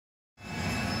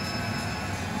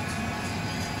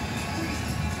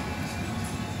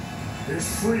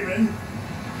Here's Freeman.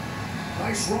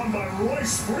 Nice run by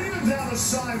Royce Freeman down the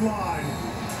sideline.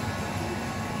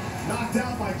 Knocked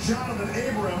out by Jonathan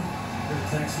Abram.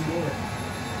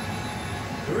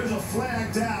 There is a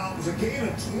flag down. It was a gain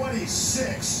of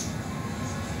 26.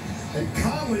 And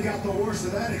Conley got the worst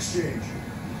of that exchange.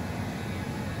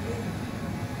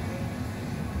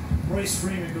 Royce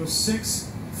Freeman goes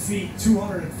 6 feet,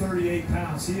 238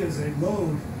 pounds. He is a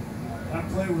load. That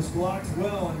play was blocked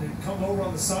well, and it come over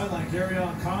on the sideline.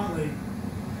 Gareon Conley.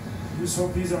 You just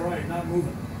hope he's all right, not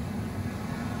moving.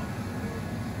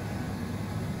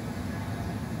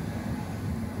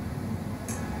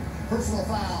 Personal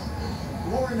foul.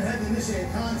 Lowering the head to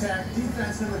initiate contact.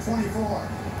 Defense number 24.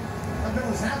 That bit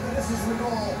was half the distance from the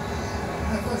goal.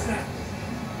 And a first down.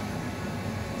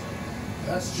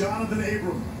 That's Jonathan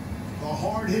Abram, the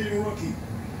hard-hitting rookie.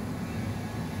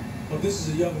 Well, this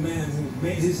is a young man who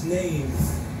made his name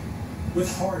with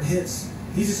hard hits.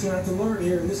 He's just going to have to learn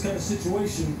here in this kind of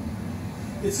situation.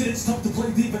 It's tough to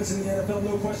play defense in the NFL,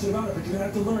 no question about it, but you're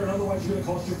going to have to learn, otherwise you're going to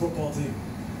cost your football team.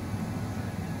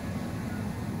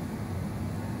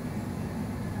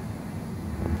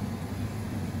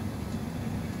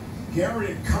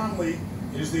 Gareon Conley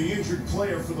is the injured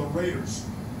player for the Raiders.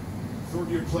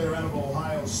 Third-year player out of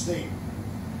Ohio State.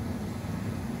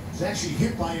 He's actually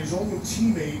hit by his own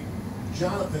teammate,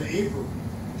 Jonathan Abram,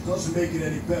 which doesn't make it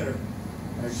any better.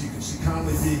 As you can see,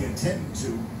 Conley being attended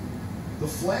to. The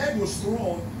flag was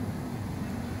thrown.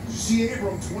 You see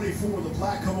Abram, 24, the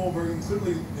black come over and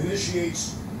clearly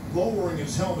initiates lowering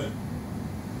his helmet,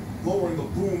 lowering the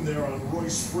boom there on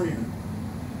Royce Freeman.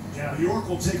 Yeah. New York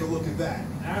will take a look at that.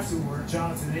 Afterward,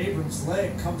 Jonathan Abram's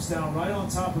leg comes down right on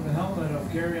top of the helmet of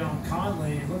Gareon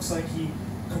Conley. It looks like he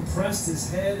compressed his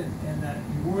head, and that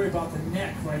you worry about the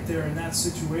neck right there in that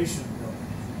situation.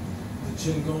 The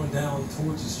chin going down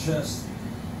towards his chest,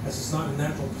 as it's not a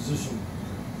natural position.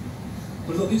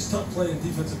 But look, it's tough playing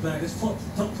defensive back. It's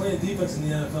tough playing defense in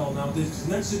the NFL nowadays. Because in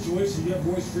that situation, you have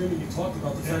Royce Freeman. You talked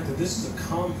about the fact that this is a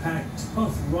compact,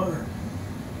 tough runner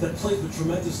that plays with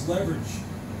tremendous leverage.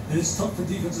 And it's tough for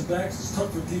defensive backs, it's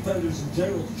tough for defenders in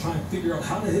general to try and figure out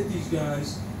how to hit these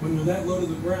guys when they're that low to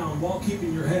the ground while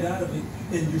keeping your head out of it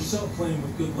and yourself playing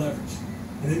with good leverage.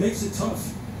 And it makes it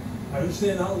tough. I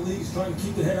understand how the league is trying to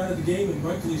keep the head out of the game, and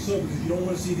rightfully so, because you don't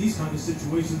want to see these kind of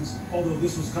situations, although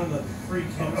this was kind of a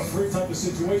freak type of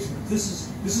situation. But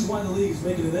this is why the league is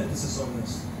making an emphasis on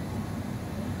this.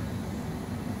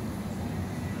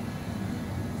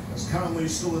 As Conley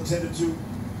still attended to,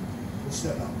 we'll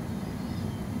step out.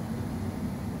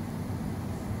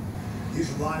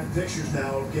 These are live pictures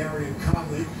now of Gareon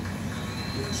Conley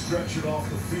being stretchered off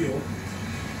the field.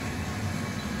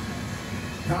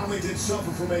 Conley did suffer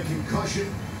from a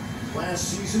concussion last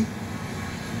season.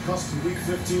 Concussed in week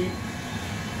 15.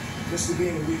 Missed the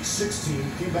game in week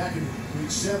 16. Came back in week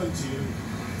 17.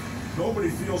 Nobody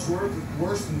feels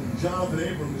worse than Jonathan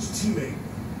Abram, his teammate.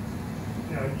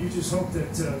 You just hope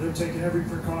that they're taking every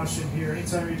precaution here.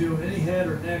 Anytime you're doing any head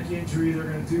or neck injury, they're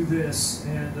going to do this.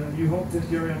 And you hope that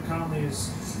Gareon Conley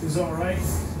is all right.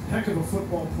 Heck of a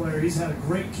football player. He's had a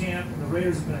great camp, and the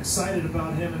Raiders have been excited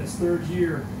about him in his third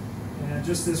year. And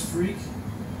just this freak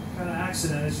kind of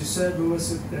accident, as you said,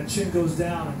 Lewis, that chin goes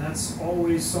down, and that's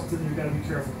always something you've got to be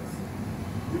careful with.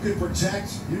 You can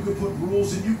protect, you can put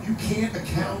rules, and you can't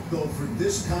account, though, for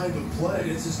this kind of play.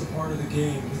 It's just a part of the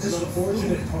game. It's an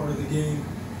unfortunate part of the game.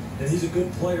 And he's a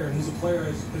good player, and he's a player,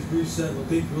 as Bruce said, look,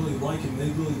 they really like him. They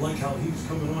really like how he was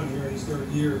coming on here in his third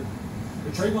year.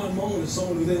 But Trayvon Mullen is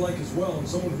someone who they like as well, and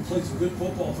someone who plays some good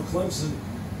football for Clemson.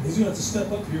 And he's going to have to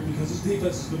step up here because his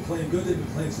defense has been playing good. They've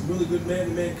been playing some really good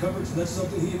man-to-man coverage, and that's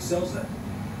something he excels at.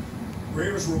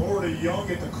 Raiders were already young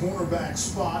at the cornerback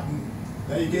spot, and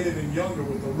now you get even younger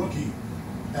with the rookie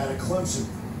out of Clemson.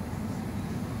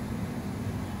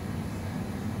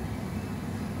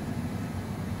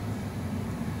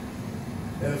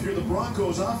 And if you're the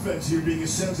Broncos offense here, being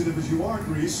as sensitive as you are,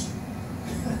 Grease,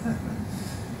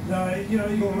 no, you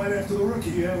go right after the rookie.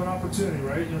 You have an opportunity,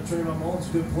 right? Trayvon Mullen's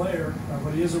a good player,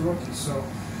 but he is a rookie. So,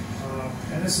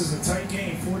 and this is a tight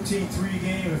game, 14-3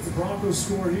 game. If the Broncos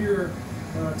score here,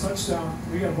 touchdown,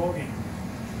 we got a ball game.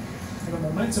 And the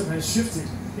momentum has shifted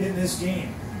in this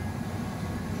game.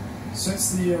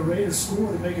 Since the Raiders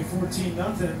scored to make it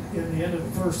 14-0 in the end of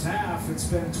the first half, it's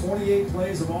been 28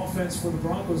 plays of offense for the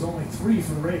Broncos, only 3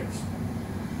 for the Raiders.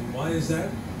 And why is that?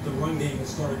 The run game has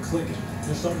started clicking.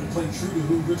 They're starting to play true to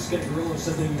who Rich Scangarello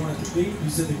said they wanted to be. He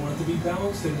said they wanted to be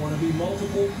balanced, they want to be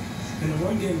multiple. And the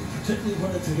run game, particularly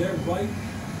when it's to their right,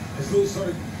 has really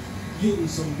started yielding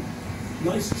some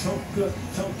nice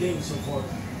chunk gains so far.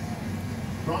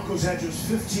 Broncos had just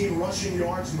 15 rushing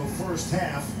yards in the first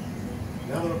half.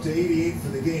 Now they're up to 88 for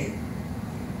the game.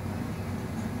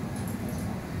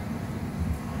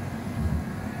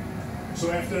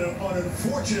 So after an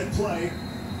unfortunate play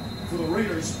for the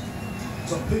Raiders,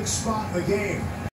 it's a big spot in the game.